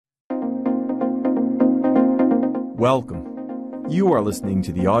Welcome. You are listening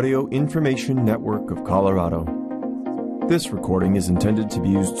to the Audio Information Network of Colorado. This recording is intended to be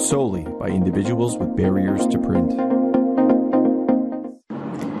used solely by individuals with barriers to print.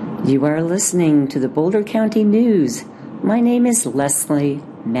 You are listening to the Boulder County News. My name is Leslie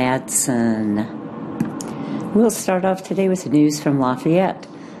Madsen. We'll start off today with the news from Lafayette.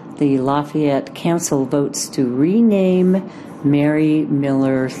 The Lafayette Council votes to rename Mary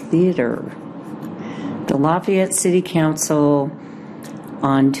Miller Theater. The Lafayette City Council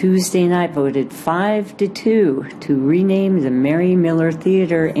on Tuesday night voted 5-2 to rename the Mary Miller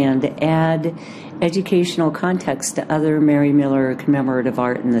Theater and add educational context to other Mary Miller commemorative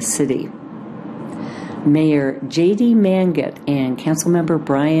art in the city. Mayor J.D. Mangat and Councilmember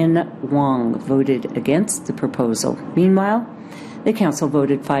Brian Wong voted against the proposal. Meanwhile, the council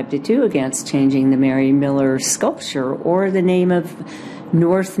voted 5-2 against changing the Mary Miller sculpture or the name of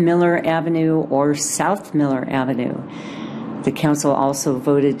North Miller Avenue or South Miller Avenue. The council also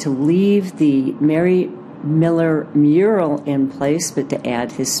voted to leave the Mary Miller mural in place, but to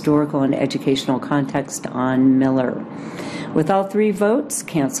add historical and educational context on Miller. With all three votes,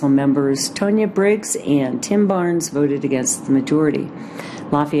 council members Tonya Briggs and Tim Barnes voted against the majority.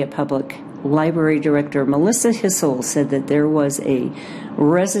 Lafayette Public Library Director Melissa Hissel said that there was a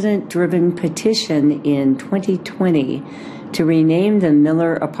resident-driven petition in 2020 to rename the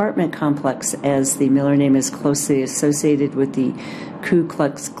Miller apartment complex, as the Miller name is closely associated with the Ku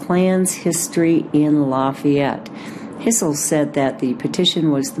Klux Klan's history in Lafayette. Hissel said that the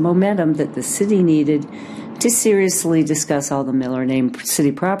petition was the momentum that the city needed to seriously discuss all the Miller name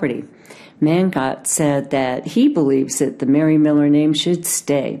city property. Mangat said that he believes that the Mary Miller name should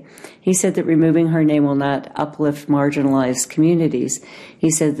stay. He said that removing her name will not uplift marginalized communities. He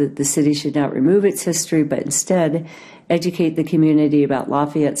said that the city should not remove its history, but instead educate the community about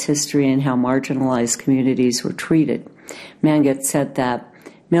Lafayette's history and how marginalized communities were treated. Mangat said that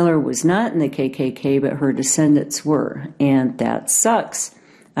Miller was not in the KKK, but her descendants were, and that sucks,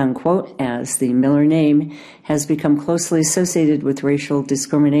 unquote, as the Miller name has become closely associated with racial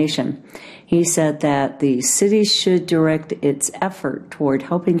discrimination. He said that the city should direct its effort toward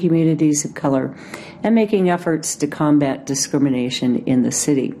helping communities of color and making efforts to combat discrimination in the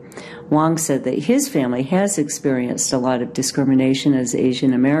city. Wong said that his family has experienced a lot of discrimination as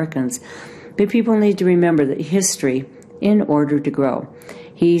Asian Americans, but people need to remember that history in order to grow.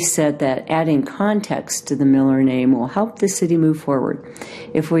 He said that adding context to the Miller name will help the city move forward.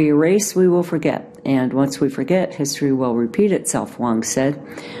 If we erase, we will forget, and once we forget, history will repeat itself, Wong said.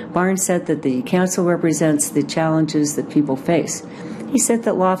 Barnes said that the council represents the challenges that people face. He said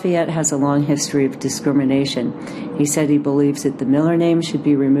that Lafayette has a long history of discrimination. He said he believes that the Miller name should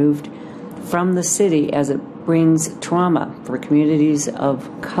be removed from the city as it brings trauma for communities of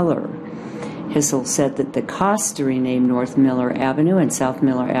color. Hissel said that the cost to rename North Miller Avenue and South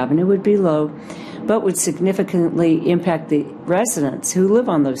Miller Avenue would be low, but would significantly impact the residents who live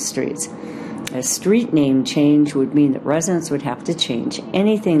on those streets. A street name change would mean that residents would have to change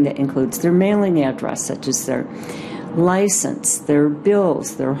anything that includes their mailing address, such as their license, their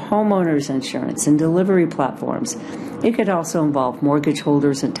bills, their homeowner's insurance, and delivery platforms. It could also involve mortgage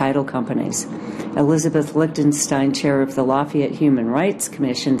holders and title companies. Elizabeth Lichtenstein, chair of the Lafayette Human Rights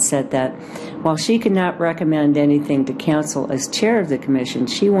Commission, said that while she could not recommend anything to council as chair of the commission,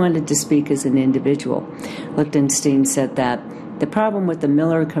 she wanted to speak as an individual. Lichtenstein said that the problem with the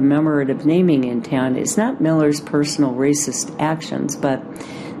Miller commemorative naming in town is not Miller's personal racist actions, but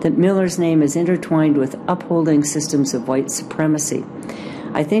that Miller's name is intertwined with upholding systems of white supremacy.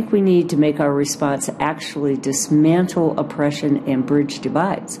 I think we need to make our response actually dismantle oppression and bridge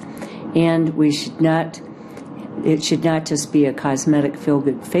divides. And it should not just be a cosmetic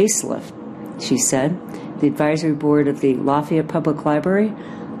feel-good facelift, she said. The advisory board of the Lafayette Public Library,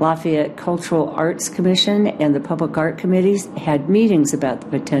 Lafayette Cultural Arts Commission, and the Public Art Committees had meetings about the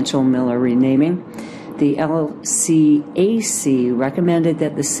potential Miller renaming. The LCAC recommended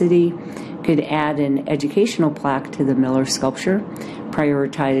that the city could add an educational plaque to the Miller sculpture,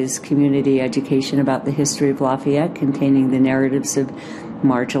 prioritize community education about the history of Lafayette, containing the narratives of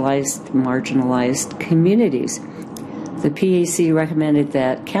marginalized communities. The PAC recommended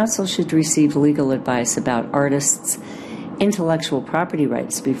that council should receive legal advice about artists' intellectual property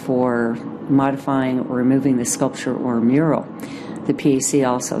rights before modifying or removing the sculpture or mural. The PAC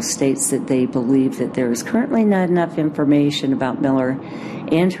also states that they believe that there is currently not enough information about Miller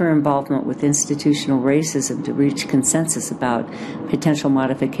and her involvement with institutional racism to reach consensus about potential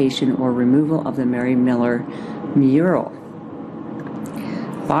modification or removal of the Mary Miller mural.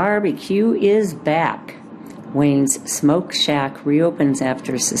 Barbecue is back. Wayne's Smoke Shack reopens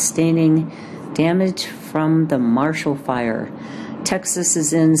after sustaining Damage from the Marshall Fire. Texas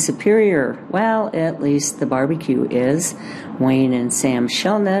is in Superior. Well, at least the barbecue is. Wayne and Sam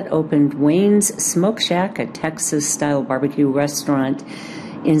Shelnut opened Wayne's Smoke Shack, a Texas-style barbecue restaurant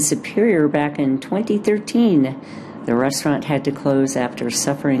in Superior back in 2013. The restaurant had to close after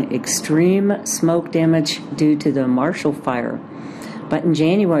suffering extreme smoke damage due to the Marshall Fire. But in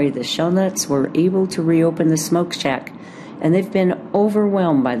January, the Shelnuts were able to reopen the Smoke Shack, and they've been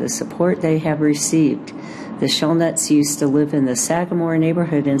overwhelmed by the support they have received. The Shelnuts used to live in the Sagamore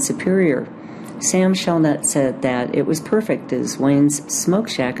neighborhood in Superior. Sam Shelnut said that it was perfect as Wayne's Smoke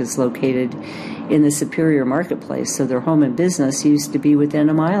Shack is located in the Superior marketplace, so their home and business used to be within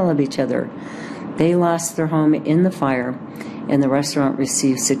a mile of each other. They lost their home in the fire, and the restaurant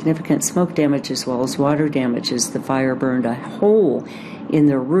received significant smoke damage as well as water damage as the fire burned a hole in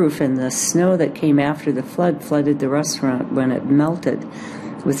the roof, and the snow that came after the flood flooded the restaurant when it melted.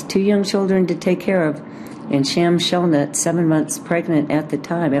 With 2 young children to take care of, and Sam Shelnut, 7 months pregnant at the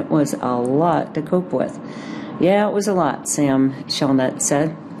time, it was a lot to cope with. Yeah, it was a lot, Sam Shelnut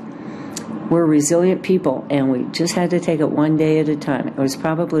said. We're resilient people, and we just had to take it one day at a time. It was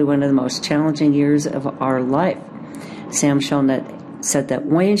probably one of the most challenging years of our life. Sam Shelnut said that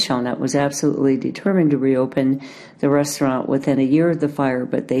Wayne Shelnut was absolutely determined to reopen the restaurant within a year of the fire,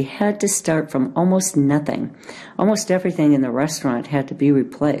 but they had to start from almost nothing. Almost everything in the restaurant had to be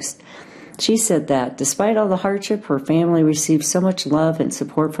replaced. She said that despite all the hardship, her family received so much love and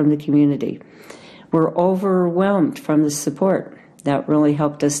support from the community. We're overwhelmed from the support. That really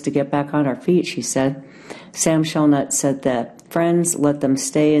helped us to get back on our feet, she said. Sam Shelnut said that friends let them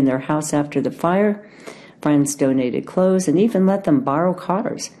stay in their house after the fire. Friends donated clothes and even let them borrow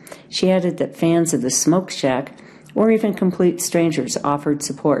cars. She added that fans of the Smoke Shack, or even complete strangers, offered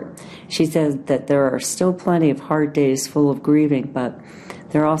support. She said that there are still plenty of hard days full of grieving, but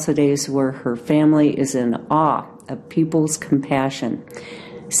there are also days where her family is in awe of people's compassion.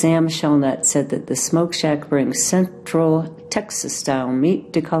 Sam Shelnut said that the Smoke Shack brings Central Texas-style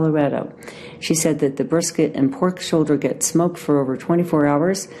meat to Colorado. She said that the brisket and pork shoulder get smoked for over 24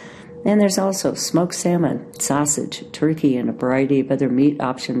 hours, and there's also smoked salmon, sausage, turkey, and a variety of other meat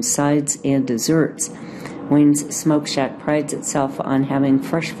options, sides, and desserts. Wayne's Smoke Shack prides itself on having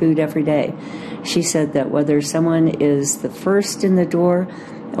fresh food every day. She said that whether someone is the first in the door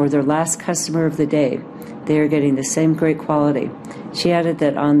or their last customer of the day, they are getting the same great quality. She added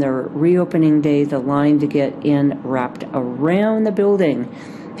that on their reopening day, the line to get in wrapped around the building.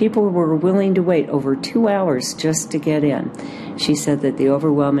 People were willing to wait over 2 hours just to get in. She said that the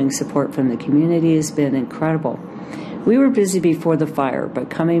overwhelming support from the community has been incredible. We were busy before the fire, but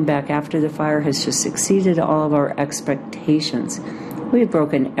coming back after the fire has just exceeded all of our expectations. We have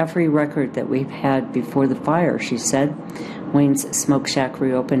broken every record that we've had before the fire, she said. Wayne's Smoke Shack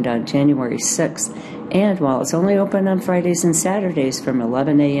reopened on January 6th, and while it's only open on Fridays and Saturdays from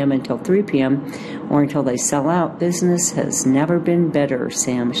 11 a.m. until 3 p.m., or until they sell out, business has never been better,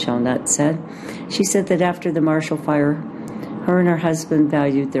 Sam Shelnut said. She said that after the Marshall Fire, her and her husband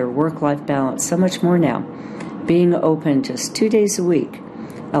valued their work-life balance so much more now. Being open just 2 days a week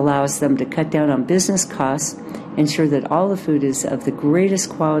allows them to cut down on business costs, ensure that all the food is of the greatest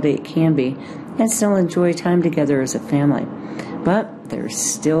quality it can be, and still enjoy time together as a family. But there's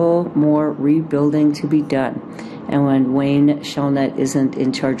still more rebuilding to be done. And when Wayne Shelnut isn't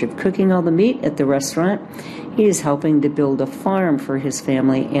in charge of cooking all the meat at the restaurant, he is helping to build a farm for his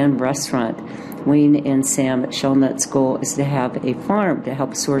family and restaurant. Wayne and Sam Shelnut's goal is to have a farm to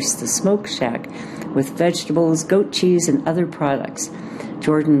help source the Smoke Shack with vegetables, goat cheese, and other products.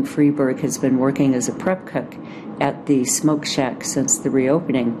 Jordan Freeberg has been working as a prep cook at the Smoke Shack since the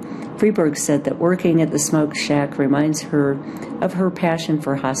reopening. Freeberg said that working at the Smoke Shack reminds her of her passion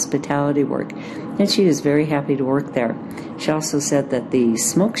for hospitality work, and she is very happy to work there. She also said that the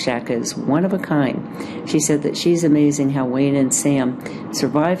Smoke Shack is one of a kind. She said that she's amazing how Wayne and Sam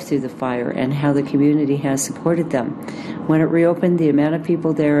survived through the fire and how the community has supported them. When it reopened, the amount of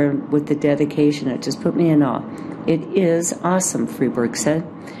people there with the dedication, it just put me in awe. It is awesome, Freeberg said.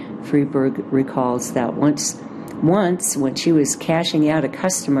 Freeberg recalls that once when she was cashing out a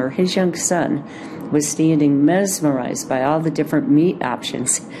customer, his young son was standing mesmerized by all the different meat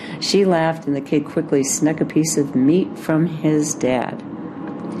options. She laughed, and the kid quickly snuck a piece of meat from his dad.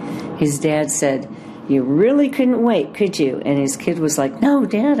 His dad said, "You really couldn't wait, could you?" And his kid was like, "No,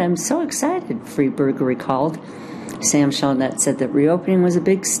 Dad, I'm so excited," Freeberg recalled. Sam Shelnut said that reopening was a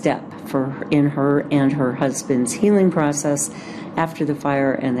big step in her and her husband's healing process after the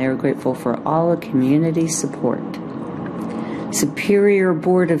fire, and they are grateful for all community support. Superior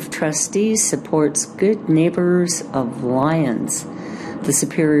Board of Trustees supports Good Neighbors of Lions. The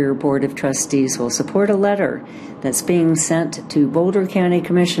Superior Board of Trustees will support a letter that's being sent to Boulder County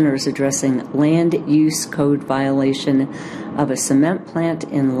Commissioners addressing land use code violation of a cement plant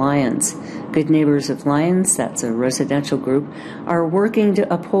in Lyons. Good Neighbors of Lyons, that's a residential group, are working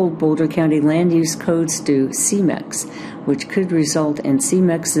to uphold Boulder County land use codes to CEMEX, which could result in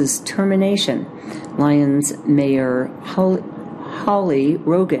CEMEX's termination. Lyons Mayor Holly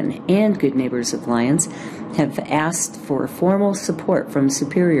Rogan and Good Neighbors of Lyons have asked for formal support from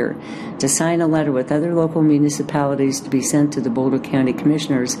Superior to sign a letter with other local municipalities to be sent to the Boulder County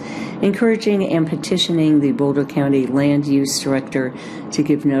Commissioners, encouraging and petitioning the Boulder County Land Use Director to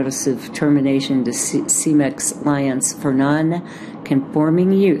give notice of termination to CEMEX Lyons for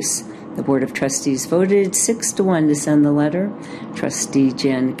non-conforming use. The Board of Trustees voted 6-1 to send the letter. Trustee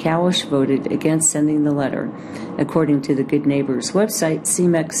Jen Cowish voted against sending the letter. According to the Good Neighbors website,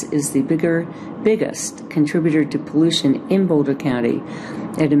 CEMEX is the biggest contributor to pollution in Boulder County.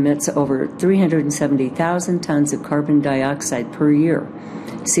 It emits over 370,000 tons of carbon dioxide per year.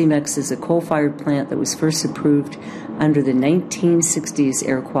 CEMEX is a coal-fired plant that was first approved under the 1960s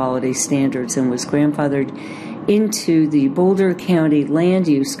air quality standards and was grandfathered into the Boulder County Land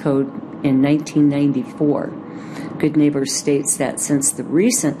Use Code in 1994. Good Neighbors states that since the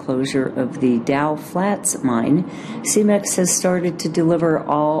recent closure of the Dow Flats mine, CEMEX has started to deliver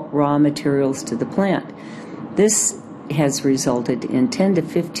all raw materials to the plant. This has resulted in 10 to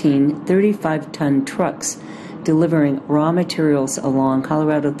 15 35-ton trucks delivering raw materials along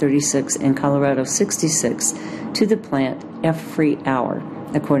Colorado 36 and Colorado 66 to the plant every hour.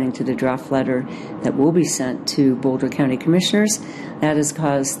 According to the draft letter that will be sent to Boulder County Commissioners, that has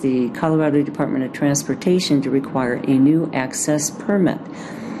caused the Colorado Department of Transportation to require a new access permit.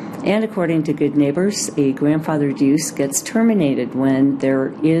 And according to Good Neighbors, a grandfathered use gets terminated when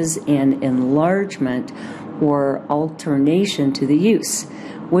there is an enlargement or alternation to the use,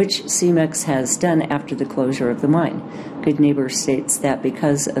 which CEMEX has done after the closure of the mine. Good Neighbors states that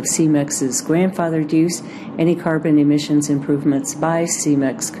because of CEMEX's grandfathered use, any carbon emissions improvements by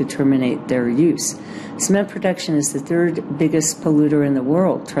CEMEX could terminate their use. Cement production is the third biggest polluter in the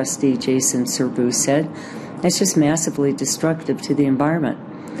world, Trustee Jason Serbu said. It's just massively destructive to the environment.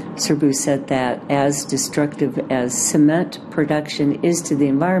 Serbu said that as destructive as cement production is to the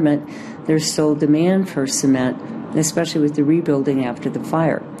environment, there's still demand for cement, especially with the rebuilding after the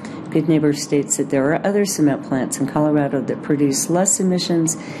fire. Good Neighbors states that there are other cement plants in Colorado that produce less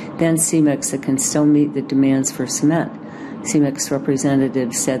emissions than CEMEX that can still meet the demands for cement. CEMEX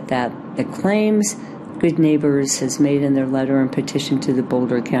representatives said that the claims Good Neighbors has made in their letter and petition to the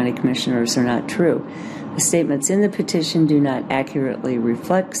Boulder County Commissioners are not true. The statements in the petition do not accurately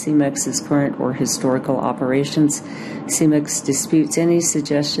reflect CEMEX's current or historical operations. CEMEX disputes any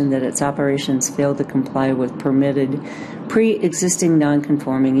suggestion that its operations fail to comply with permitted pre-existing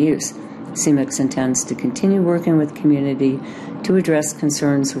non-conforming use. CEMEX intends to continue working with the community to address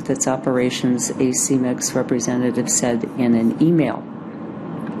concerns with its operations, a CEMEX representative said in an email.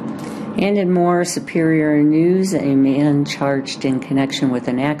 And in more Superior news, a man charged in connection with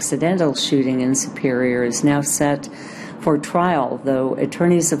an accidental shooting in Superior is now set for trial, though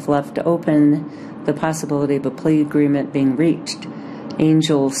attorneys have left open the possibility of a plea agreement being reached.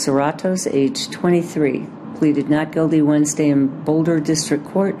 Angel Serratos, age 23, pleaded not guilty Wednesday in Boulder District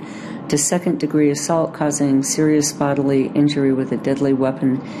Court to second-degree assault causing serious bodily injury with a deadly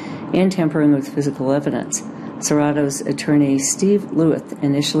weapon and tampering with physical evidence. Serrato's attorney, Steve Lewith,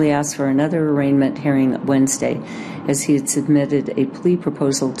 initially asked for another arraignment hearing Wednesday, as he had submitted a plea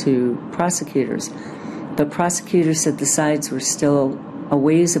proposal to prosecutors. But prosecutors said the sides were still a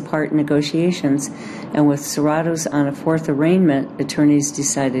ways apart in negotiations, and with Serrato's on a fourth arraignment, attorneys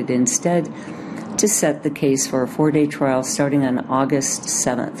decided instead to set the case for a 4-day trial starting on August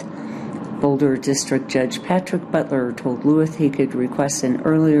 7th. Boulder District Judge Patrick Butler told Lewith he could request an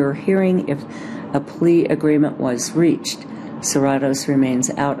earlier hearing if a plea agreement was reached. Serratos remains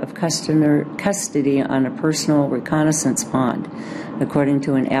out of custody on a personal reconnaissance bond. According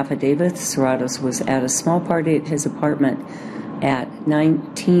to an affidavit, Serratos was at a small party at his apartment at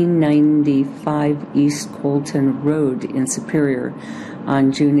 1995 East Colton Road in Superior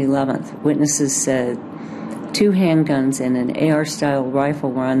on June 11th. Witnesses said 2 handguns and an AR-style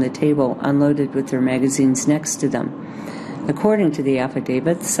rifle were on the table, unloaded with their magazines next to them. According to the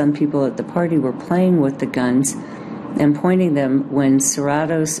affidavit, some people at the party were playing with the guns and pointing them when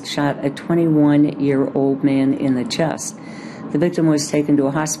Serratos shot a 21-year-old man in the chest. The victim was taken to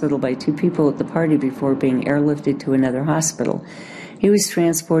a hospital by 2 people at the party before being airlifted to another hospital. He was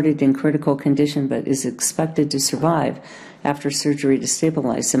transported in critical condition but is expected to survive after surgery to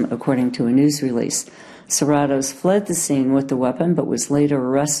stabilize him, according to a news release. Serratos fled the scene with the weapon, but was later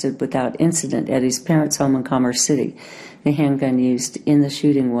arrested without incident at his parents' home in Commerce City. The handgun used in the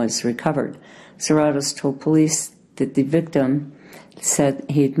shooting was recovered. Serratos told police that the victim said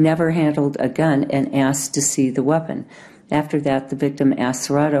he had never handled a gun and asked to see the weapon. After that, the victim asked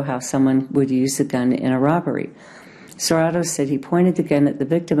Serrato how someone would use a gun in a robbery. Serrato said he pointed the gun at the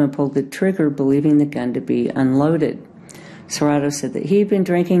victim and pulled the trigger, believing the gun to be unloaded. Serrato said that he had been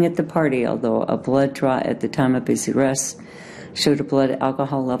drinking at the party, although a blood draw at the time of his arrest showed a blood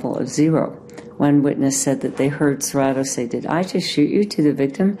alcohol level of 0. One witness said that they heard Serrato say, "Did I just shoot you?" to the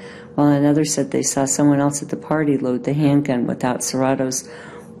victim, while another said they saw someone else at the party load the handgun without Serrato's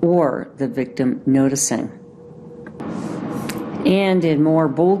or the victim noticing. And in more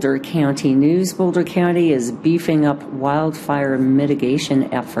Boulder County news, Boulder County is beefing up wildfire mitigation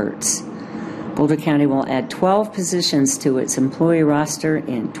efforts. Boulder County will add 12 positions to its employee roster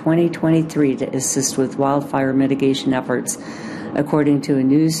in 2023 to assist with wildfire mitigation efforts, according to a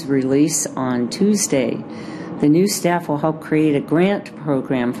news release on Tuesday. The new staff will help create a grant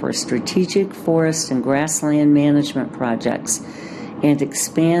program for strategic forest and grassland management projects and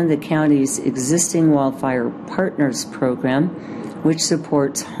expand the county's existing Wildfire Partners program, which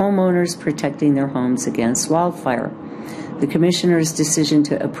supports homeowners protecting their homes against wildfire. The Commissioner's decision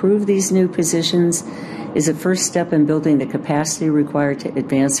to approve these new positions is a first step in building the capacity required to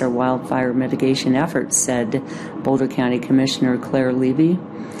advance our wildfire mitigation efforts, said Boulder County Commissioner Claire Levy.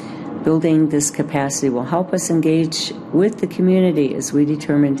 Building this capacity will help us engage with the community as we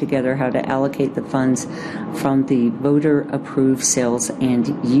determine together how to allocate the funds from the voter-approved sales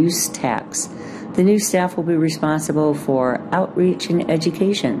and use tax. The new staff will be responsible for outreach and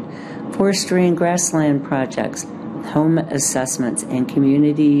education, forestry and grassland projects, home assessments, and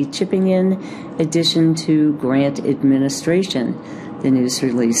community chipping in addition to grant administration, the news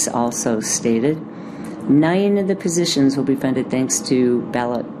release also stated. 9 of the positions will be funded thanks to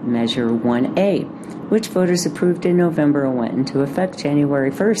ballot measure 1A, which voters approved in November and went into effect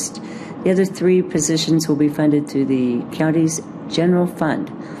January 1st. The other 3 positions will be funded through the county's general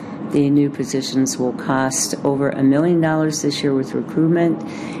fund. The new positions will cost over $1 million this year, with recruitment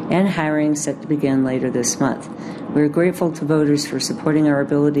and hiring set to begin later this month. We are grateful to voters for supporting our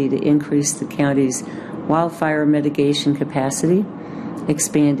ability to increase the county's wildfire mitigation capacity,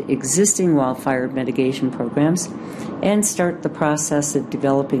 expand existing wildfire mitigation programs, and start the process of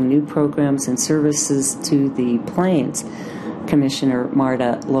developing new programs and services to the Plains, Commissioner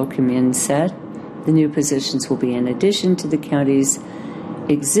Marta Lokemin said. The new positions will be in addition to the county's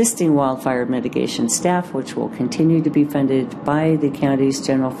existing wildfire mitigation staff, which will continue to be funded by the county's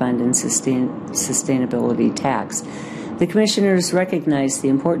general fund and sustainability tax. The commissioners recognize the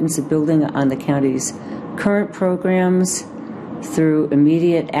importance of building on the county's current programs through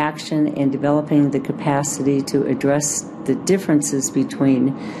immediate action and developing the capacity to address the differences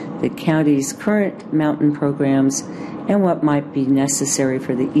between the county's current mountain programs and what might be necessary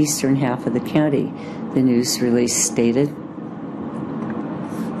for the eastern half of the county, the news release stated.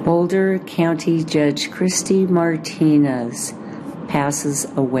 Boulder County Judge Christy Martinez passes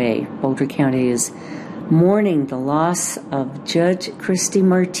away. Boulder County is mourning the loss of Judge Christy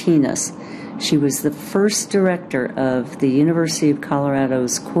Martinez. She was the first director of the University of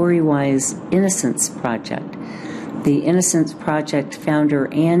Colorado's Corey Wise Innocence Project. The Innocence Project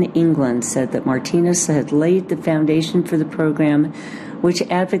founder, Anne England, said that Martinez had laid the foundation for the program, which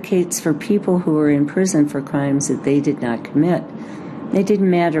advocates for people who are in prison for crimes that they did not commit. It didn't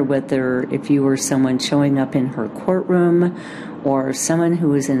matter whether if you were someone showing up in her courtroom or someone who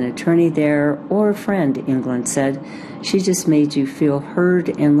was an attorney there or a friend, England said. She just made you feel heard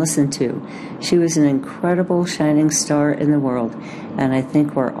and listened to. She was an incredible shining star in the world, and I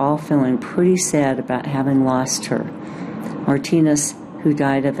think we're all feeling pretty sad about having lost her. Martinez, who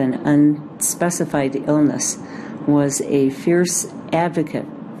died of an unspecified illness, was a fierce advocate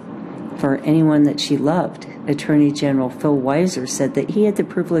for anyone that she loved. Attorney General Phil Weiser said that he had the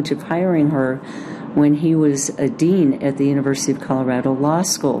privilege of hiring her when he was a dean at the University of Colorado Law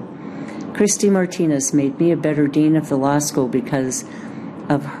School. Christy Martinez made me a better dean of the law school because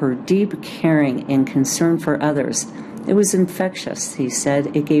of her deep caring and concern for others. It was infectious, he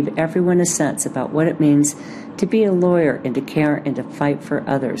said. It gave everyone a sense about what it means to be a lawyer and to care and to fight for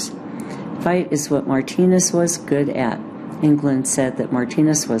others. Fight is what Martinez was good at. England said that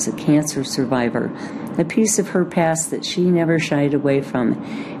Martinez was a cancer survivor, a piece of her past that she never shied away from.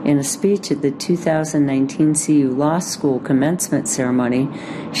 In a speech at the 2019 CU Law School commencement ceremony,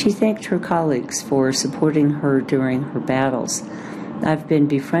 she thanked her colleagues for supporting her during her battles. I've been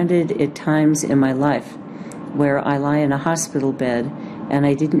befriended at times in my life where I lie in a hospital bed and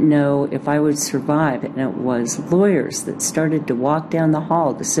I didn't know if I would survive, and it was lawyers that started to walk down the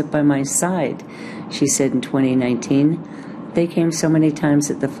hall to sit by my side, she said in 2019. They came so many times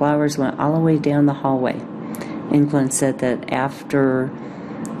that the flowers went all the way down the hallway. England said that after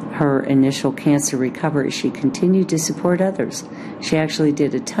her initial cancer recovery, she continued to support others. She actually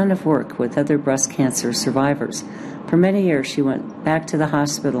did a ton of work with other breast cancer survivors. For many years, she went back to the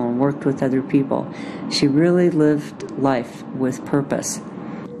hospital and worked with other people. She really lived life with purpose.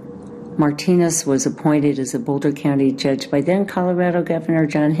 Martinez was appointed as a Boulder County judge by then Colorado Governor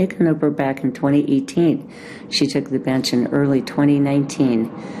John Hickenlooper back in 2018. She took the bench in early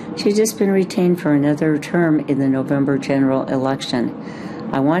 2019. She'd just been retained for another term in the November general election.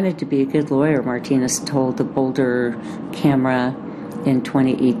 I wanted to be a good lawyer, Martinez told the Boulder Camera in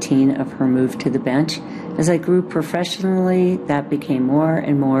 2018 of her move to the bench. As I grew professionally, that became more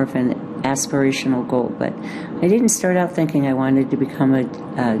and more of an aspirational goal, but I didn't start out thinking I wanted to become a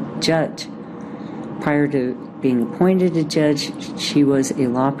judge. Prior to being appointed a judge, she was a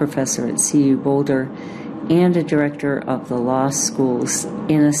law professor at CU Boulder and a director of the law school's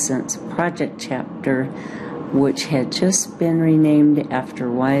Innocence Project chapter, which had just been renamed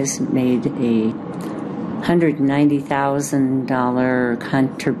after Wise made a $190,000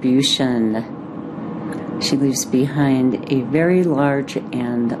 contribution. She leaves behind a very large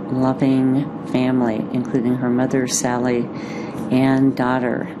and loving family, including her mother, Sally, and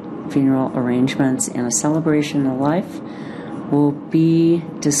daughter. Funeral arrangements and a celebration of life will be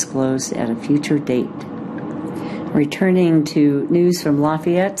disclosed at a future date. Returning to news from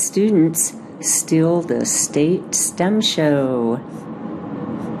Lafayette, students steal the state STEM show.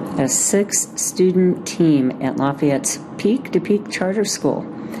 A 6-student team at Lafayette's Peak to Peak Charter School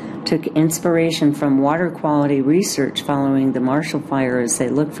took inspiration from water quality research following the Marshall Fire as they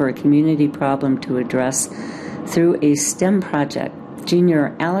looked for a community problem to address through a STEM project.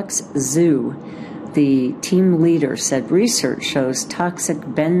 Junior Alex Zhu, the team leader, said research shows toxic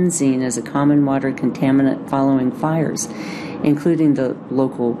benzene as a common water contaminant following fires, including the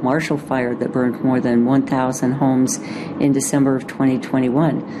local Marshall Fire that burned more than 1,000 homes in December of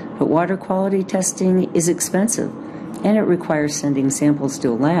 2021. But water quality testing is expensive, and it requires sending samples to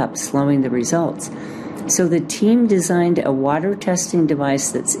a lab, slowing the results. So the team designed a water testing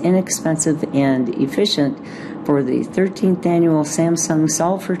device that's inexpensive and efficient for the 13th annual Samsung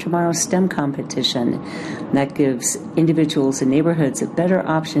Solve for Tomorrow STEM competition that gives individuals and neighborhoods a better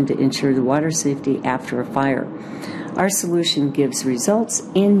option to ensure the water safety after a fire. Our solution gives results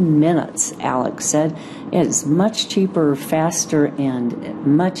in minutes, Alex said. It is much cheaper, faster, and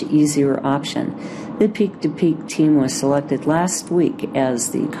much easier option. The Peak to Peak team was selected last week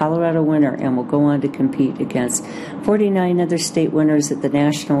as the Colorado winner and will go on to compete against 49 other state winners at the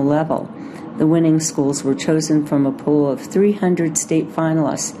national level. The winning schools were chosen from a pool of 300 state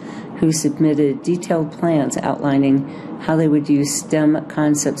finalists who submitted detailed plans outlining how they would use STEM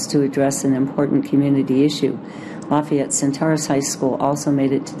concepts to address an important community issue. Lafayette Centaurus High School also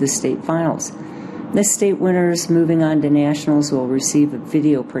made it to the state finals. The state winners moving on to nationals will receive a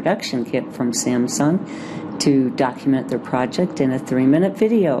video production kit from Samsung to document their project in a 3-minute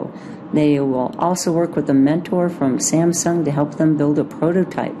video. They will also work with a mentor from Samsung to help them build a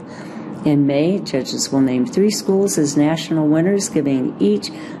prototype. In May, judges will name 3 schools as national winners, giving each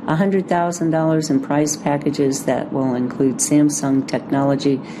 $100,000 in prize packages that will include Samsung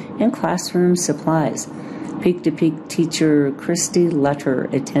technology and classroom supplies. Peak to Peak teacher Christy Letter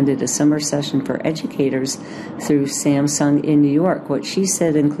attended a summer session for educators through Samsung in New York. What she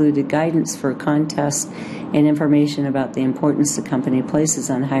said included guidance for contests and information about the importance the company places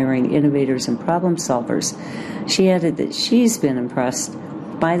on hiring innovators and problem solvers. She added that she's been impressed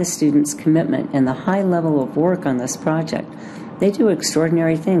by the students' commitment and the high level of work on this project. They do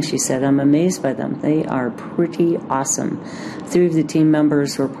extraordinary things, she said. I'm amazed by them. They are pretty awesome. 3 of the team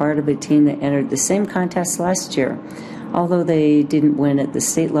members were part of a team that entered the same contest last year. Although they didn't win at the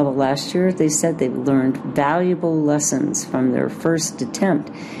state level last year, they said they learned valuable lessons from their first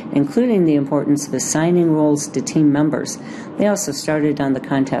attempt, including the importance of assigning roles to team members. They also started on the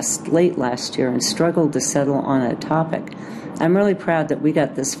contest late last year and struggled to settle on a topic. I'm really proud that we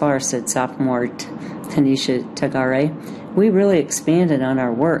got this far, said sophomore Tanisha Tagare. We really expanded on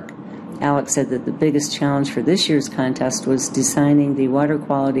our work. Alex said that the biggest challenge for this year's contest was designing the water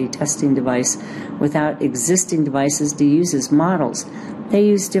quality testing device without existing devices to use as models. They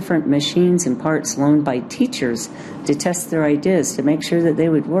used different machines and parts loaned by teachers to test their ideas to make sure that they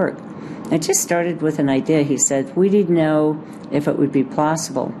would work. It just started with an idea, he said. We didn't know if it would be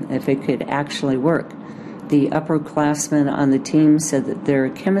plausible, if it could actually work. The upperclassmen on the team said that their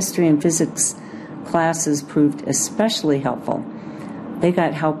chemistry and physics classes proved especially helpful. They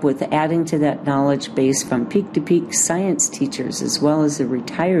got help with adding to that knowledge base from peak-to-peak science teachers, as well as a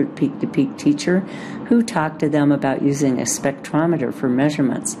retired peak-to-peak teacher who talked to them about using a spectrometer for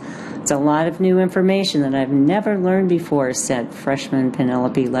measurements. It's a lot of new information that I've never learned before, said freshman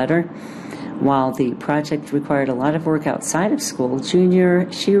Penelope Letter. While the project required a lot of work outside of school,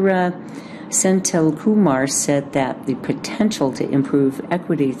 junior Shira Senthilkumar said that the potential to improve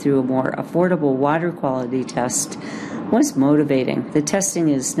equity through a more affordable water quality test was motivating. The testing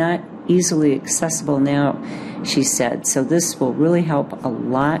is not easily accessible now, she said, so this will really help a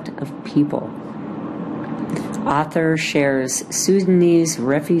lot of people. Author shares Sudanese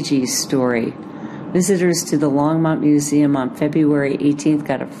refugee story. Visitors to the Longmont Museum on February 18th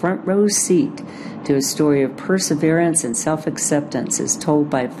got a front row seat to a story of perseverance and self-acceptance as told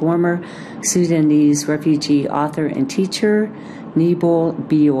by former Sudanese refugee author and teacher Nibol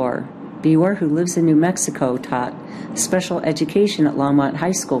Bior. Bior, who lives in New Mexico, taught special education at Longmont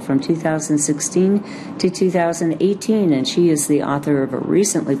High School from 2016 to 2018, and she is the author of a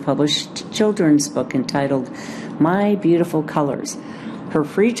recently published children's book entitled My Beautiful Colors. Her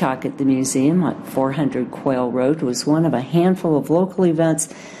free talk at the museum on 400 Quail Road was one of a handful of local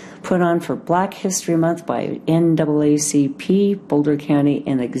events put on for Black History Month by NAACP, Boulder County,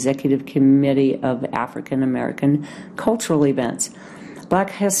 and Executive Committee of African American Cultural Events. Black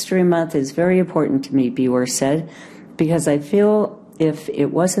History Month is very important to me, Bior said, because I feel if it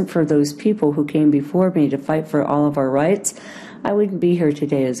wasn't for those people who came before me to fight for all of our rights, I wouldn't be here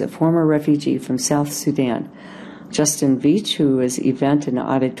today as a former refugee from South Sudan. Justin Veach, who is event and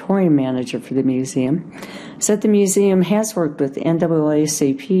auditorium manager for the museum, said the museum has worked with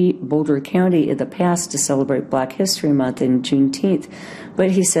NAACP Boulder County in the past to celebrate Black History Month in Juneteenth,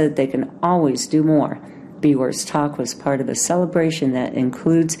 but he said they can always do more. Bior's talk was part of a celebration that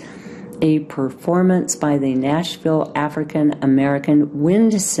includes a performance by the Nashville African American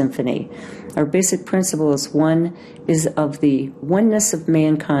Wind Symphony. Our basic principle is of the oneness of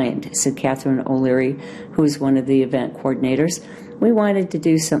mankind, said Catherine O'Leary, who is one of the event coordinators. We wanted to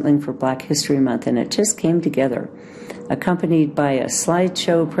do something for Black History Month, and it just came together. Accompanied by a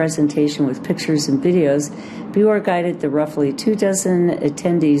slideshow presentation with pictures and videos, Bior guided the roughly 24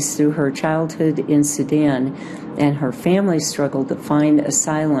 attendees through her childhood in Sudan and her family's struggle to find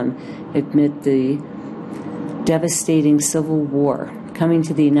asylum amid the devastating civil war. Coming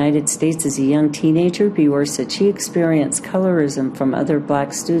to the United States as a young teenager, Bior said she experienced colorism from other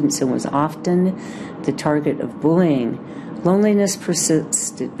Black students and was often the target of bullying. Loneliness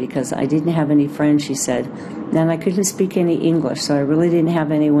persisted because I didn't have any friends, she said, and I couldn't speak any English, so I really didn't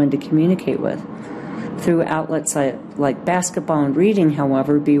have anyone to communicate with. Through outlets like basketball and reading,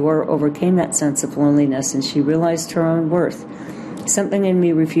 however, Bior overcame that sense of loneliness and she realized her own worth. Something in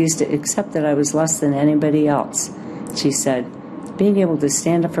me refused to accept that I was less than anybody else, she said. Being able to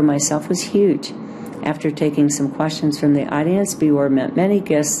stand up for myself was huge. After taking some questions from the audience, Bior met many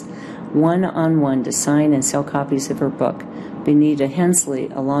guests one-on-one to sign and sell copies of her book. Benita Hensley,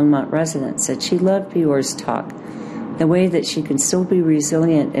 a Longmont resident, said she loved Bior's talk. The way that she can still be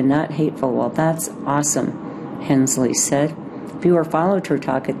resilient and not hateful, well, that's awesome, Hensley said. Bior followed her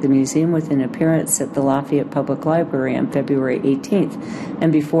talk at the museum with an appearance at the Lafayette Public Library on February 18th.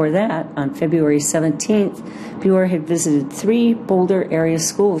 And before that, on February 17th, Bior had visited 3 Boulder area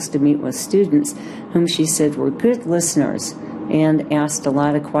schools to meet with students whom she said were good listeners and asked a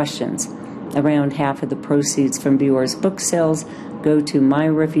lot of questions. Around half of the proceeds from Bior's book sales go to My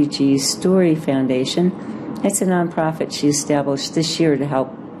Refugee Story Foundation. It's a nonprofit she established this year to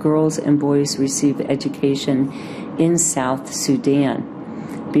help girls and boys receive education in South Sudan.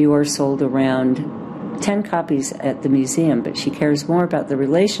 Bior sold around 10 copies at the museum, but she cares more about the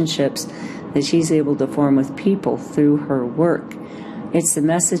relationships that she's able to form with people through her work. It's the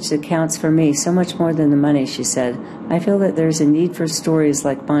message that counts for me, so much more than the money, she said. I feel that there's a need for stories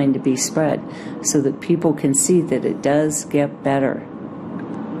like mine to be spread so that people can see that it does get better.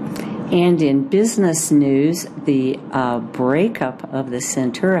 And in business news, the breakup of the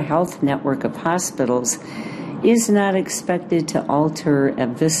Centura Health network of hospitals is not expected to alter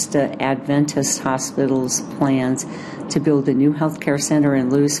Avista Adventist Hospital's plans to build a new healthcare center in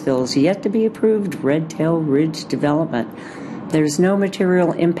Louisville's yet-to-be-approved Redtail Ridge development. There's no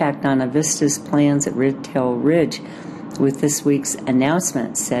material impact on Avista's plans at Redtail Ridge with this week's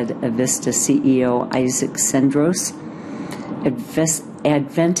announcement, said Avista CEO Isaac Sendros.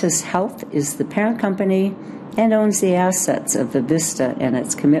 Adventist Health is the parent company and owns the assets of Avista, and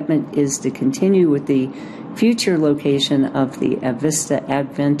its commitment is to continue with the future location of the Avista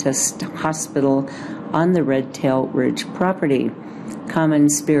Adventist Hospital on the Redtail Ridge property. Common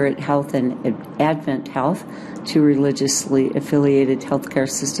Spirit Health and Advent Health, two religiously affiliated healthcare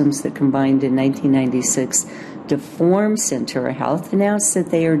systems that combined in 1996 to form Centura Health, announced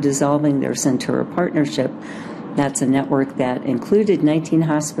that they are dissolving their Centura partnership. That's a network that included 19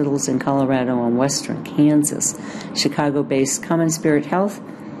 hospitals in Colorado and western Kansas. Chicago-based Common Spirit Health,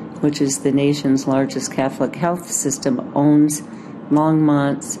 which is the nation's largest Catholic health system, owns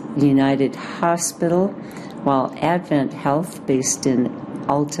Longmont's United Hospital, while Advent Health, based in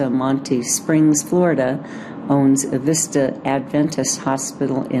Altamonte Springs, Florida, owns Avista Adventist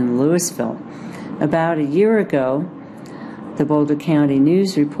Hospital in Louisville. About a year ago, the Boulder County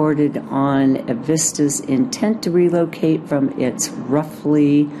News reported on Avista's intent to relocate from its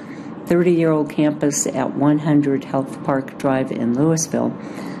roughly 30-year-old campus at 100 Health Park Drive in Louisville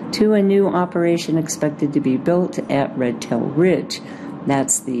to a new operation expected to be built at Red Tail Ridge.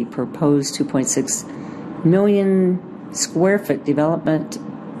 That's the proposed 2.6 million square foot development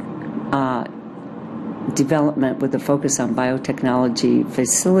with a focus on biotechnology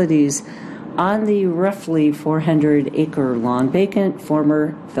facilities on the roughly 400-acre long vacant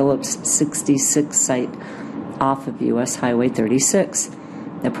former Phillips 66 site off of U.S. Highway 36.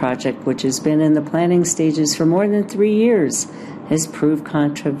 The project, which has been in the planning stages for more than 3 years, has proved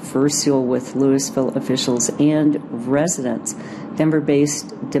controversial with Louisville officials and residents.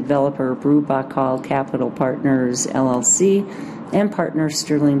 Denver-based developer Brewbach Capital Partners, LLC, and partner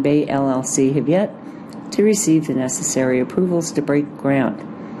Sterling Bay, LLC, have yet to receive the necessary approvals to break ground.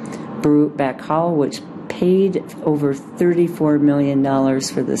 Brewbach, which paid over $34 million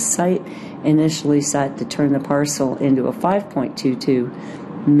for the site, initially sought to turn the parcel into a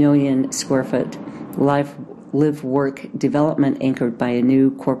 5.22 million square foot live-work development anchored by a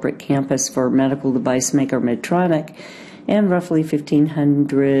new corporate campus for medical device maker Medtronic and roughly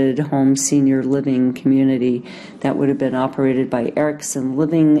 1,500 home senior living community that would have been operated by Erickson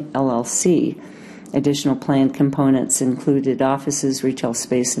Living, LLC. Additional planned components included offices, retail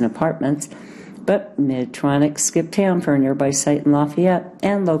space, and apartments, but Medtronic skipped town for a nearby site in Lafayette,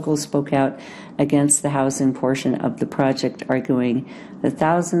 and locals spoke out against the housing portion of the project, arguing that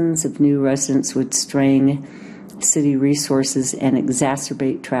thousands of new residents would strain city resources and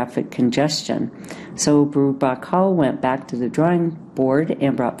exacerbate traffic congestion. So Brewbach went back to the drawing board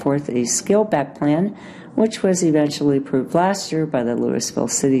and brought forth a scaled-back plan, which was eventually approved last year by the Louisville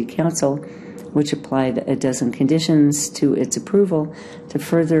City Council, which applied a dozen conditions to its approval to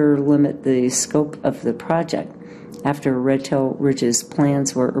further limit the scope of the project. After Red Tail Ridge's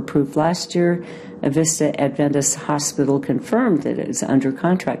plans were approved last year, Avista Adventist Hospital confirmed that it is under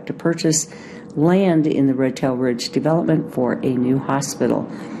contract to purchase land in the Red Tail Ridge development for a new hospital.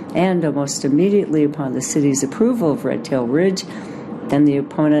 And almost immediately upon the city's approval of Red Tail Ridge, then the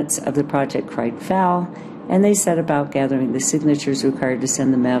opponents of the project cried foul, and they set about gathering the signatures required to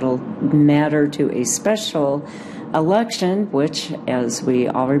send the matter to a special election, which, as we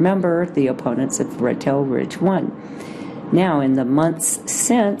all remember, the opponents of Red Tail Ridge won. Now, in the months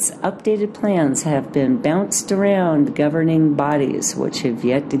since, updated plans have been bounced around governing bodies, which have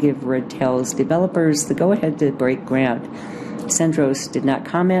yet to give Red Tail's developers the go-ahead to break ground. Centros did not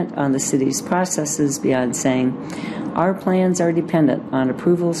comment on the city's processes beyond saying, "Our plans are dependent on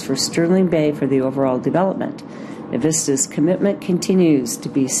approvals for Sterling Bay for the overall development. Avista's commitment continues to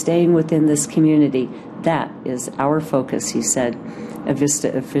be staying within this community. That is our focus," he said.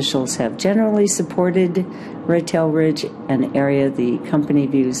 Avista officials have generally supported Red Tail Ridge, an area the company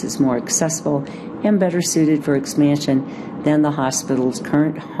views as more accessible and better suited for expansion than the hospital's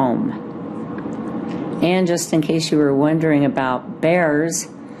current home. And just in case you were wondering about bears,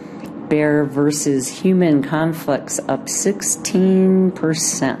 bear versus human conflicts up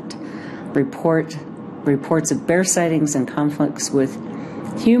 16%. Reports of bear sightings and conflicts with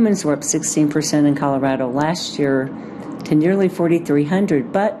humans were up 16% in Colorado last year to nearly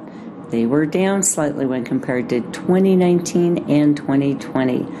 4,300, but they were down slightly when compared to 2019 and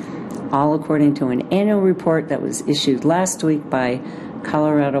 2020, all according to an annual report that was issued last week by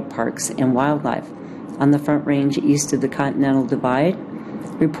Colorado Parks and Wildlife. On the Front Range east of the Continental Divide,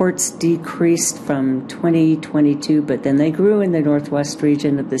 reports decreased from 2022, but then they grew in the northwest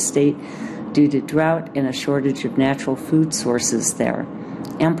region of the state due to drought and a shortage of natural food sources there.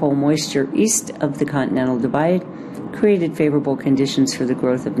 Ample moisture east of the Continental Divide created favorable conditions for the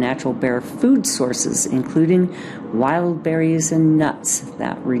growth of natural bear food sources, including wild berries and nuts,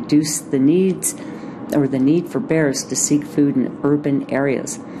 that reduced the need for bears to seek food in urban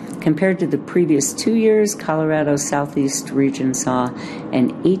areas. Compared to the previous 2 years, Colorado's southeast region saw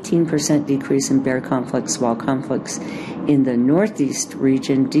an 18% decrease in bear conflicts, while conflicts in the northeast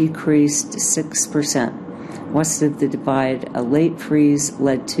region decreased 6%. West of the divide, a late freeze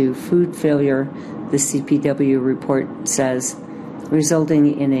led to food failure, the CPW report says,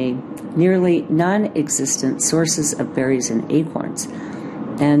 resulting in a nearly non-existent sources of berries and acorns.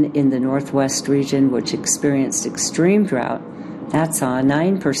 And in the Northwest region, which experienced extreme drought, that saw a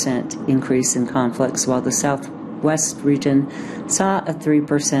 9% increase in conflicts, while the Southwest region saw a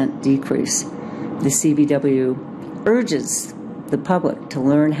 3% decrease. The CPW urges the public to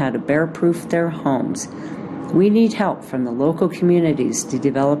learn how to bear-proof their homes. We need help from the local communities to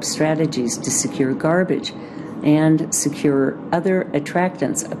develop strategies to secure garbage and secure other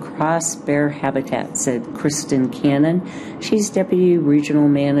attractants across bear habitat, said Kristen Cannon. She's Deputy Regional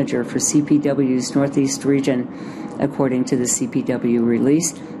Manager for CPW's Northeast region, according to the CPW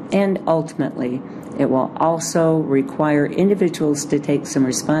release, and ultimately it will also require individuals to take some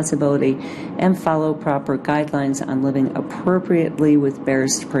responsibility and follow proper guidelines on living appropriately with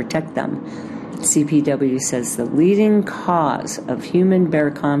bears to protect them. CPW says the leading cause of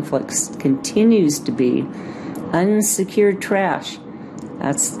human-bear conflicts continues to be unsecured trash.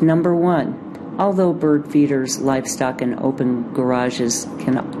 That's number one. Although bird feeders, livestock, and open garages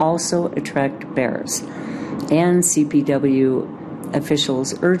can also attract bears. And CPW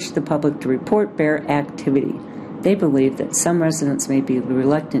officials urge the public to report bear activity. They believe that some residents may be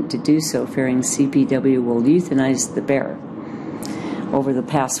reluctant to do so, fearing CPW will euthanize the bear. Over the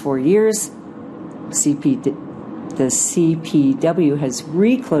past 4 years, the CPW has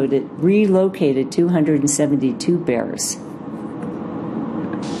relocated 272 bears.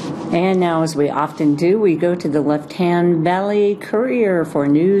 And now, as we often do, we go to the Left-Hand Valley Courier for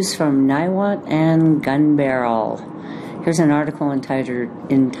news from Niwot and Gun Barrel. Here's an article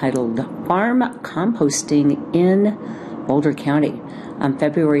entitled Farm Composting in Boulder County. On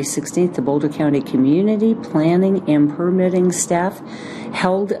February 16th, the Boulder County Community Planning and Permitting staff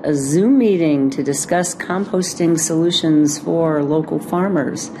held a Zoom meeting to discuss composting solutions for local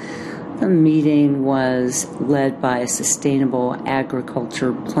farmers. The meeting was led by Sustainable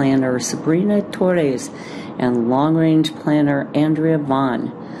Agriculture Planner Sabrina Torres and Long Range Planner Andrea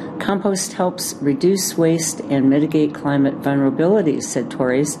Vaughn. Compost helps reduce waste and mitigate climate vulnerabilities, said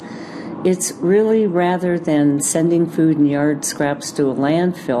Torres. It's really, rather than sending food and yard scraps to a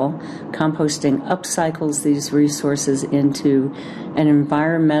landfill, composting upcycles these resources into an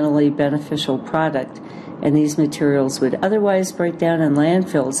environmentally beneficial product, and these materials would otherwise break down in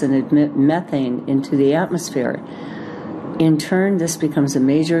landfills and emit methane into the atmosphere. In turn, this becomes a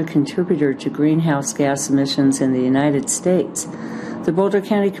major contributor to greenhouse gas emissions in the United States. The Boulder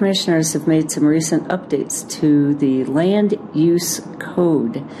County Commissioners have made some recent updates to the Land Use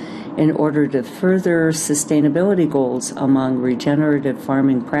Code in order to further sustainability goals among regenerative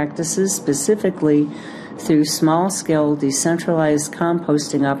farming practices, specifically through small-scale decentralized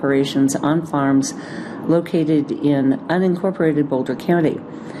composting operations on farms located in unincorporated Boulder County.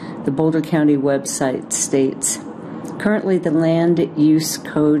 The Boulder County website states, currently the Land Use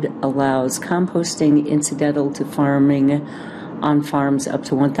Code allows composting incidental to farming on farms up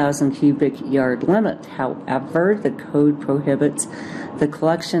to 1,000 cubic yard limit. However, the code prohibits the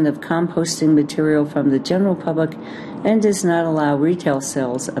collection of composting material from the general public and does not allow retail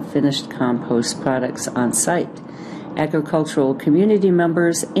sales of finished compost products on site. Agricultural community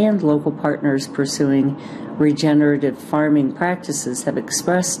members and local partners pursuing regenerative farming practices have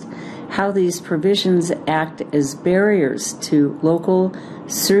expressed how these provisions act as barriers to local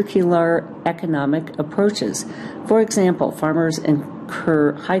circular economic approaches. For example, farmers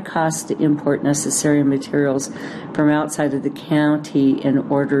incur high costs to import necessary materials from outside of the county in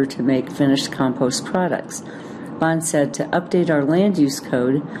order to make finished compost products. Bond said, to update our land use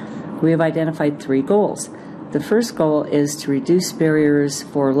code, we have identified 3 goals. The first goal is to reduce barriers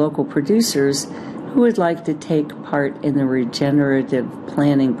for local producers who would like to take part in the regenerative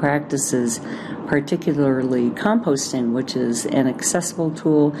planning practices, particularly composting, which is an accessible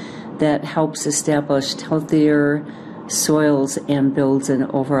tool that helps establish healthier soils and builds an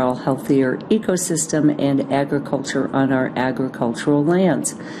overall healthier ecosystem and agriculture on our agricultural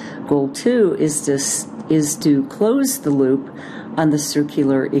lands. Goal 2 is to close the loop on the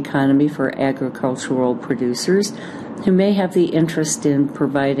circular economy for agricultural producers who may have the interest in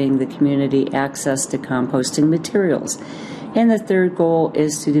providing the community access to composting materials. And the third goal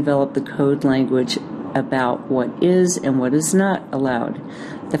is to develop the code language about what is and what is not allowed.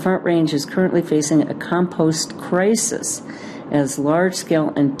 The Front Range is currently facing a compost crisis as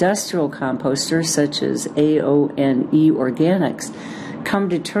large-scale industrial composters such as AONE Organics come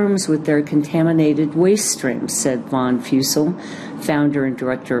to terms with their contaminated waste streams, said Vaughn Fusel, founder and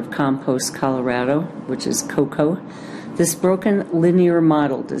director of Compost Colorado, which is COCO. This broken linear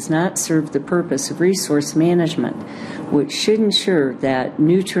model does not serve the purpose of resource management, which should ensure that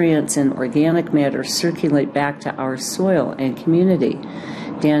nutrients and organic matter circulate back to our soil and community.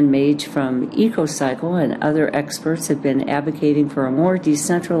 Dan Mage from EcoCycle and other experts have been advocating for a more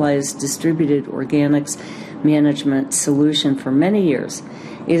decentralized distributed organics management solution for many years.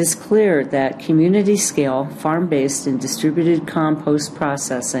 It is clear that community-scale, farm-based, and distributed compost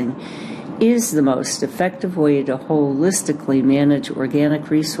processing is the most effective way to holistically manage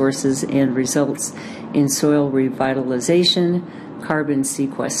organic resources and results in soil revitalization, carbon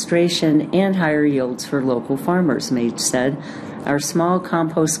sequestration, and higher yields for local farmers, Mage said. Our small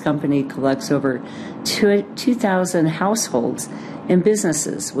compost company collects over 2,000 households and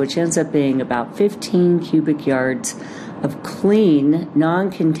businesses, which ends up being about 15 cubic yards of clean,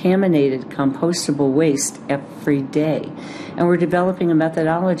 non-contaminated compostable waste every day. And we're developing a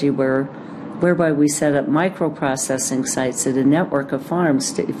methodology whereby we set up microprocessing sites at a network of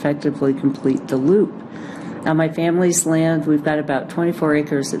farms to effectively complete the loop. On my family's land, we've got about 24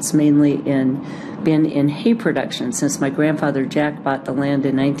 acres that's mainly been in hay production since my grandfather Jack bought the land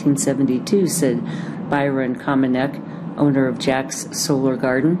in 1972, said Byron Kamenek, owner of Jack's Solar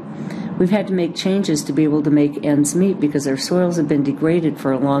Garden. We've had to make changes to be able to make ends meet because our soils have been degraded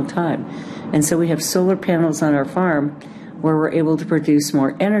for a long time. And so we have solar panels on our farm where we're able to produce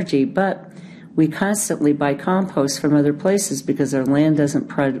more energy, but we constantly buy compost from other places because our land doesn't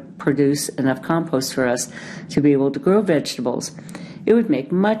produce enough compost for us to be able to grow vegetables. It would make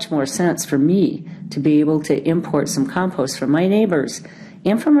much more sense for me to be able to import some compost from my neighbors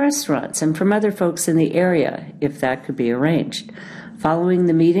and from restaurants and from other folks in the area if that could be arranged. Following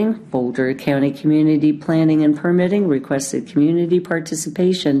the meeting, Boulder County Community Planning and Permitting requested community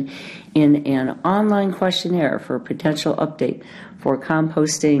participation in an online questionnaire for a potential update for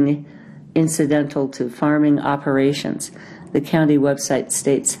composting incidental to farming operations. The county website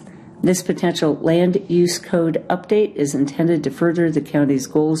states, this potential land use code update is intended to further the county's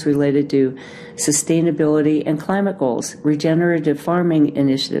goals related to sustainability and climate goals, regenerative farming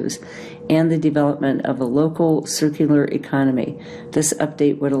initiatives, and the development of a local circular economy. This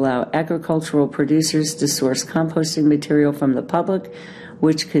update would allow agricultural producers to source composting material from the public,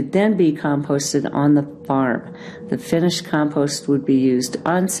 which could then be composted on the farm. The finished compost would be used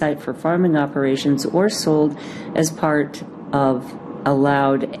on-site for farming operations or sold as part of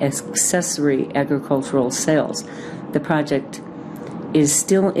allowed accessory agricultural sales. The project is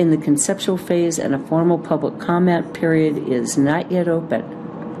still in the conceptual phase and a formal public comment period is not yet open.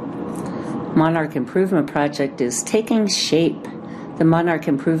 Monarch Improvement Project is taking shape. The Monarch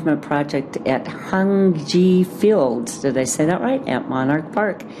Improvement Project at Hungji Fields, did I say that right? At Monarch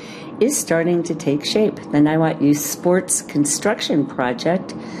Park, is starting to take shape. The Niwot Youth Sports Construction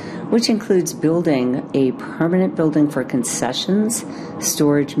Project, which includes building a permanent building for concessions,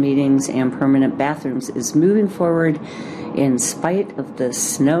 storage meetings, and permanent bathrooms, is moving forward in spite of the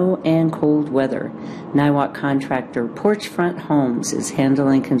snow and cold weather. Niwot contractor Porchfront Homes is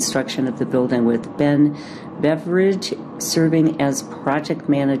handling construction of the building with Ben Beveridge serving as project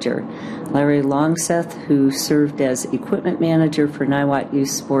manager. Larry Longseth, who served as equipment manager for Niwot Youth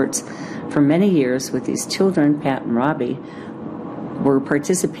Sports for many years with his children, Pat and Robbie, were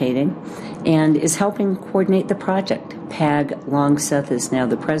participating and is helping coordinate the project. Pag Longseth is now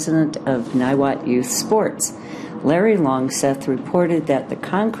the president of Niwot Youth Sports. Larry Longseth reported that the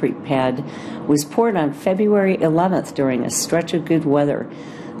concrete pad was poured on February 11th during a stretch of good weather.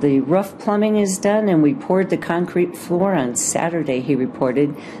 The rough plumbing is done and we poured the concrete floor on Saturday, he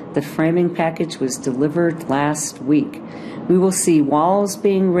reported. The framing package was delivered last week. We will see walls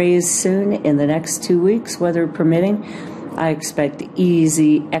being raised soon in the next 2 weeks, weather permitting. I expect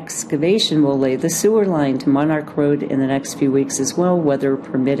easy excavation will lay the sewer line to Monarch Road in the next few weeks as well, weather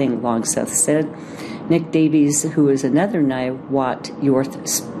permitting, Longseth said. Nick Davies, who is another Niwot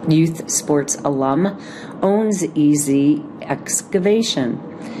Youth Sports alum, owns Easy Excavation.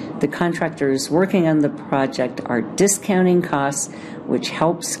 The contractors working on the project are discounting costs, which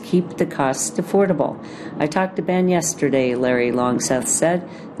helps keep the costs affordable. I talked to Ben yesterday, Larry Longseth said.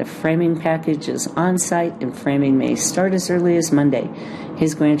 The framing package is on site and framing may start as early as Monday.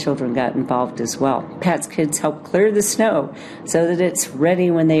 His grandchildren got involved as well. Pat's kids helped clear the snow so that it's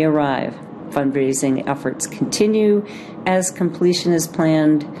ready when they arrive. Fundraising efforts continue as completion is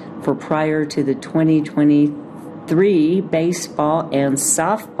planned for prior to the 2023 baseball and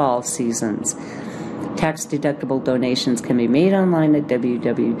softball seasons. Tax-deductible donations can be made online at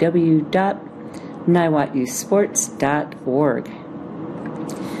www.niwotyouthsports.org.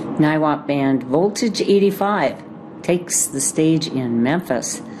 Niwot band Voltage 85 takes the stage in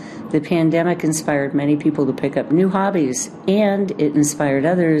Memphis. The pandemic inspired many people to pick up new hobbies, and it inspired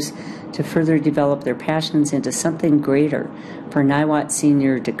others to further develop their passions into something greater. For Niwot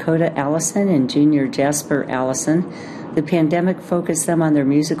Senior Dakota Allison and Junior Jasper Allison, the pandemic focused them on their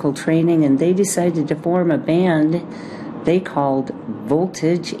musical training, and they decided to form a band they called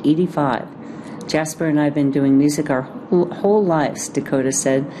Voltage 85. Jasper and I have been doing music our whole lives, Dakota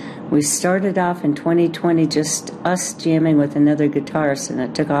said. We started off in 2020 just us jamming with another guitarist, and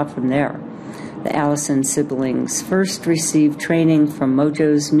it took off from there. The Allison siblings first received training from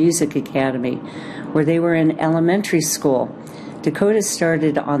Mojo's Music Academy, where they were in elementary school. Dakota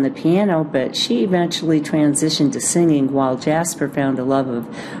started on the piano, but she eventually transitioned to singing, while Jasper found a love of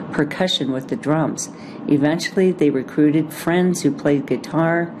percussion with the drums. Eventually, they recruited friends who played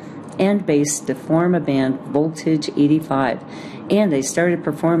guitar and bass to form a band, Voltage 85, and they started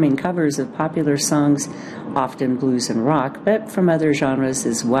performing covers of popular songs, often blues and rock, but from other genres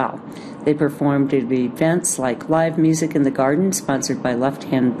as well. They performed at events like Live Music in the Garden, sponsored by Left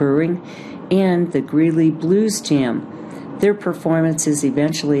Hand Brewing, and the Greeley Blues Jam. Their performances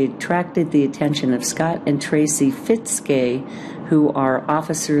eventually attracted the attention of Scott and Tracy Fitzgay, who are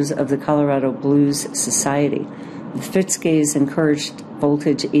officers of the Colorado Blues Society. The Fitzgays encouraged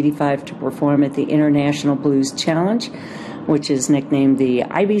Voltage 85 to perform at the International Blues Challenge, which is nicknamed the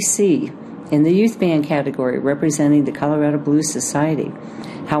IBC, in the youth band category, representing the Colorado Blues Society.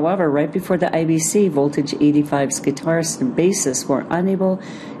 However, right before the IBC, Voltage 85's guitarist and bassist were unable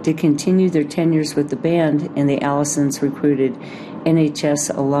to continue their tenures with the band, and the Allisons recruited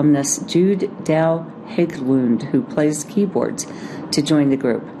NHS alumnus Jude Dow Higlund, who plays keyboards, to join the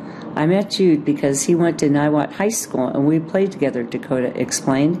group. I met Jude because he went to Niwot High School and we played together, Dakota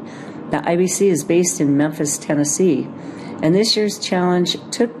explained. The IBC is based in Memphis, Tennessee, and this year's challenge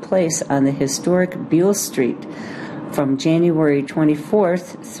took place on the historic Beale Street from January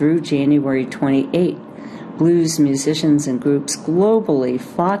 24th through January 28th. Blues musicians and groups globally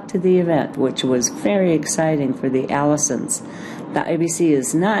flocked to the event, which was very exciting for the Allisons. The IBC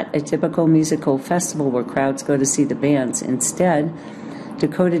is not a typical musical festival where crowds go to see the bands. Instead,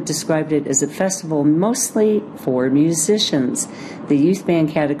 Dakota described it as a festival mostly for musicians. The youth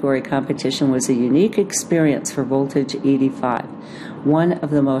band category competition was a unique experience for Voltage 85. One of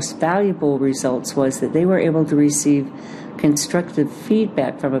the most valuable results was that they were able to receive constructive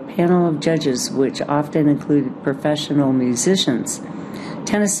feedback from a panel of judges, which often included professional musicians.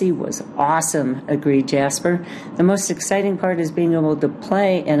 Tennessee was awesome, agreed Jasper. The most exciting part is being able to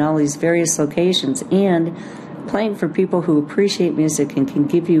play in all these various locations and playing for people who appreciate music and can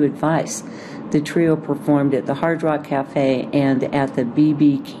give you advice. The trio performed at the Hard Rock Cafe and at the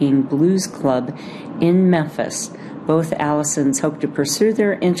B.B. King Blues Club in Memphis. Both Allisons hope to pursue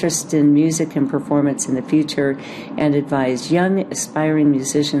their interest in music and performance in the future and advise young, aspiring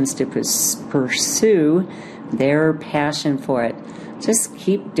musicians to pursue their passion for it. Just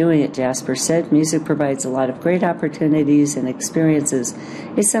keep doing it, Jasper said. Music provides a lot of great opportunities and experiences.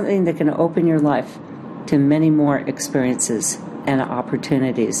 It's something that can open your life to many more experiences and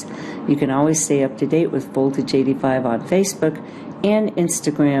opportunities. You can always stay up to date with Voltage 85 on Facebook and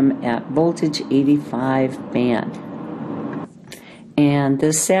Instagram at Voltage 85 Band. And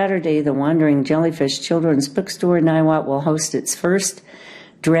this Saturday, the Wandering Jellyfish Children's Bookstore in Niwot will host its first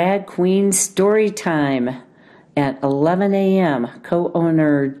Drag Queen Story Time at 11 a.m.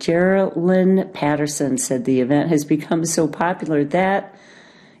 Co-owner Geraldine Patterson said the event has become so popular that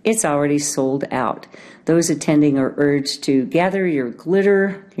it's already sold out. Those attending are urged to gather your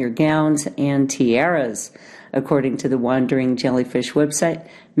glitter, your gowns, and tiaras. According to the Wandering Jellyfish website,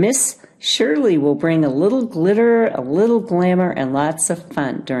 Miss Shirley will bring a little glitter, a little glamour, and lots of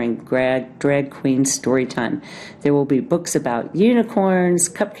fun during Drag Queen Storytime. There will be books about unicorns,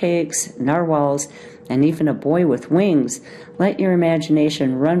 cupcakes, narwhals, and even a boy with wings. Let your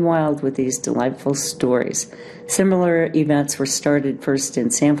imagination run wild with these delightful stories. Similar events were started first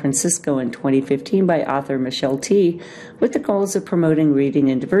in San Francisco in 2015 by author Michelle T., with the goals of promoting reading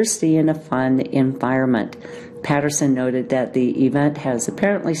and diversity in a fun environment. Patterson noted that the event has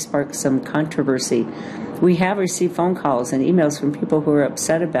apparently sparked some controversy. We have received phone calls and emails from people who are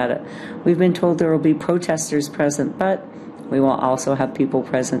upset about it. We've been told there will be protesters present, but we will also have people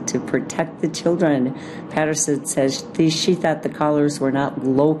present to protect the children. Patterson says she thought the callers were not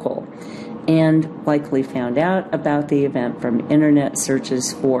local and likely found out about the event from internet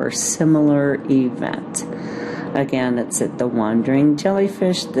searches for similar event. Again, it's at the Wandering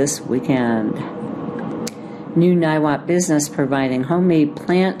Jellyfish this weekend. New Niwot business providing homemade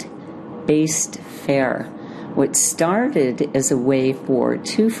plant-based fare. What started as a way for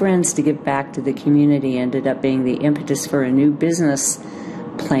two friends to give back to the community ended up being the impetus for a new business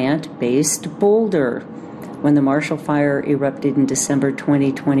plant-based Boulder. When the Marshall Fire erupted in December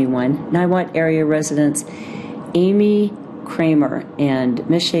 2021, Niwot area residents Amy Kramer and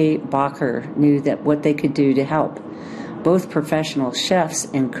Mishay Bacher knew that what they could do to help. Both professional chefs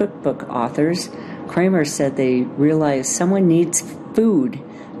and cookbook authors, Kramer said they realized someone needs food.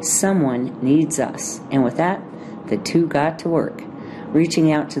 Someone needs us. And with that, the two got to work.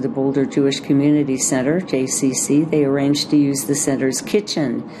 Reaching out to the Boulder Jewish Community Center, JCC, they arranged to use the center's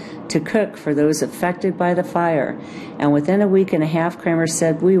kitchen to cook for those affected by the fire. And within a week and a half, Kramer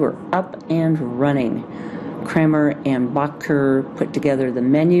said, we were up and running. Kramer and Bacher put together the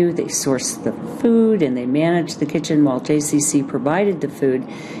menu, they sourced the food, and they managed the kitchen while JCC provided the food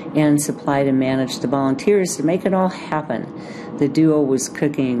and supplied and managed the volunteers to make it all happen. The duo was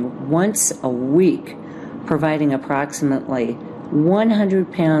cooking once a week, providing approximately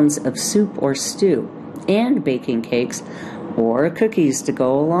 100 pounds of soup or stew and baking cakes or cookies to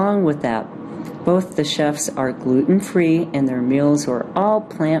go along with that. Both the chefs are gluten-free and their meals were all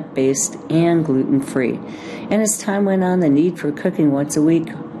plant-based and gluten-free. And as time went on, the need for cooking once a week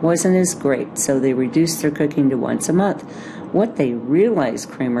wasn't as great, so they reduced their cooking to once a month. What they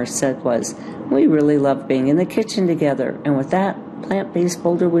realized, Kramer said, was, we really love being in the kitchen together. And with that, Plant-Based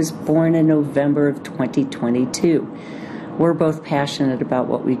Boulder was born in November of 2022. We're both passionate about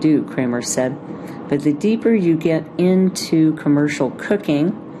what we do, Kramer said. But the deeper you get into commercial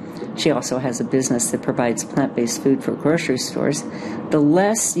cooking, she also has a business that provides plant-based food for grocery stores, the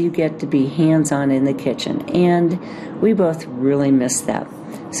less you get to be hands-on in the kitchen. And we both really miss that.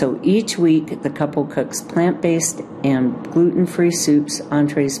 So each week, the couple cooks plant-based and gluten-free soups,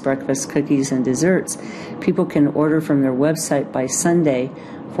 entrees, breakfast, cookies, and desserts. People can order from their website by Sunday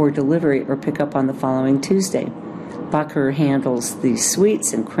for delivery or pick up on the following Tuesday. Bacher handles the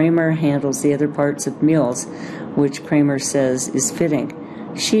sweets and Kramer handles the other parts of meals, which Kramer says is fitting.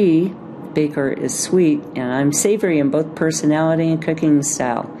 She, Baker, is sweet, and I'm savory in both personality and cooking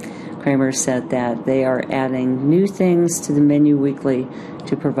style. Kramer said that they are adding new things to the menu weekly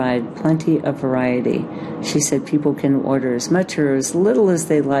to provide plenty of variety. She said people can order as much or as little as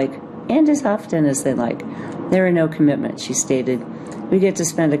they like and as often as they like. There are no commitments, she stated. We get to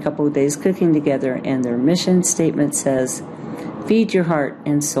spend a couple of days cooking together, and their mission statement says, feed your heart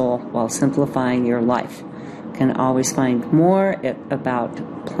and soul while simplifying your life. You can always find more about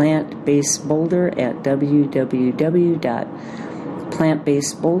Plant-Based Boulder at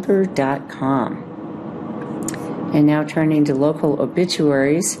www.plantbasedboulder.com. And now turning to local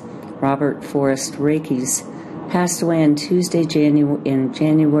obituaries, Robert Forrest Rakes passed away on Tuesday in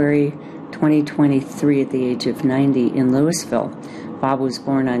January 2023 at the age of 90 in Louisville. Bob was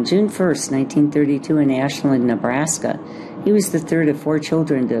born on June 1st, 1932 in Ashland, Nebraska. He was the third of four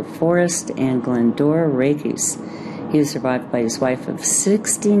children to Forrest and Glendora Rakes. He was survived by his wife of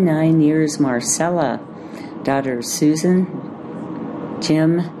 69 years, Marcella, daughters Susan,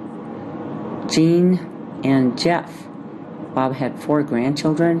 Jim, Jean, and Jeff. Bob had four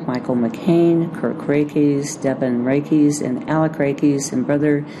grandchildren, Michael McCain, Kirk Rakes, Devin Rakes, and Alec Rakes, and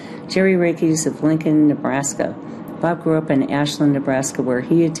brother Jerry Rakes of Lincoln, Nebraska. Bob grew up in Ashland, Nebraska, where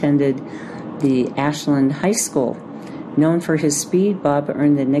he attended the Ashland High School. Known for his speed, Bob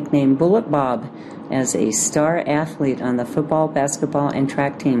earned the nickname Bullet Bob as a star athlete on the football, basketball, and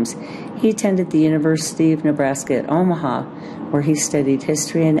track teams. He attended the University of Nebraska at Omaha, where he studied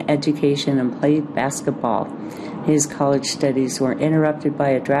history and education and played basketball. His college studies were interrupted by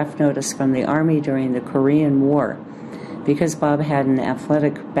a draft notice from the Army during the Korean War. Because Bob had an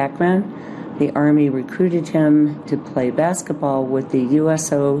athletic background, the Army recruited him to play basketball with the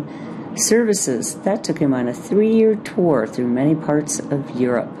USO Services. That took him on a 3-year tour through many parts of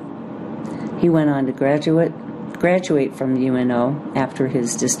Europe. He went on to graduate from UNO after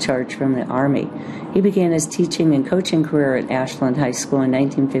his discharge from the Army. He began his teaching and coaching career at Ashland High School in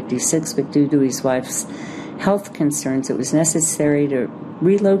 1956, but due to his wife's health concerns, it was necessary to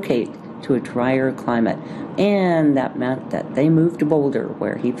relocate to a drier climate, and that meant that they moved to Boulder,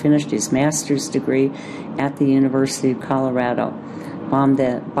 where he finished his master's degree at the University of Colorado.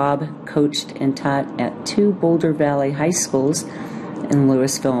 Bob coached and taught at 2 Boulder Valley high schools in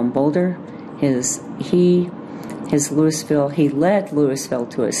Louisville and Boulder. He led Louisville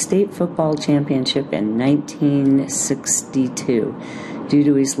to a state football championship in 1962. Due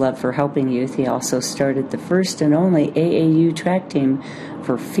to his love for helping youth, he also started the first and only AAU track team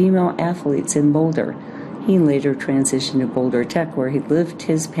for female athletes in Boulder. He later transitioned to Boulder Tech, where he lived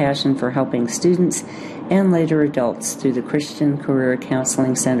his passion for helping students and later adults through the Christian Career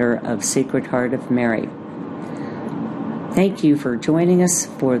Counseling Center of Sacred Heart of Mary. Thank you for joining us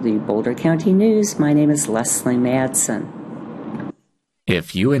for the Boulder County News. My name is Leslie Madsen.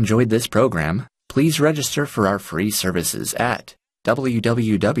 If you enjoyed this program, please register for our free services at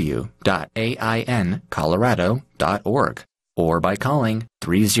www.aincolorado.org or by calling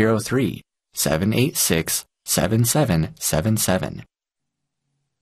 303-786-7777.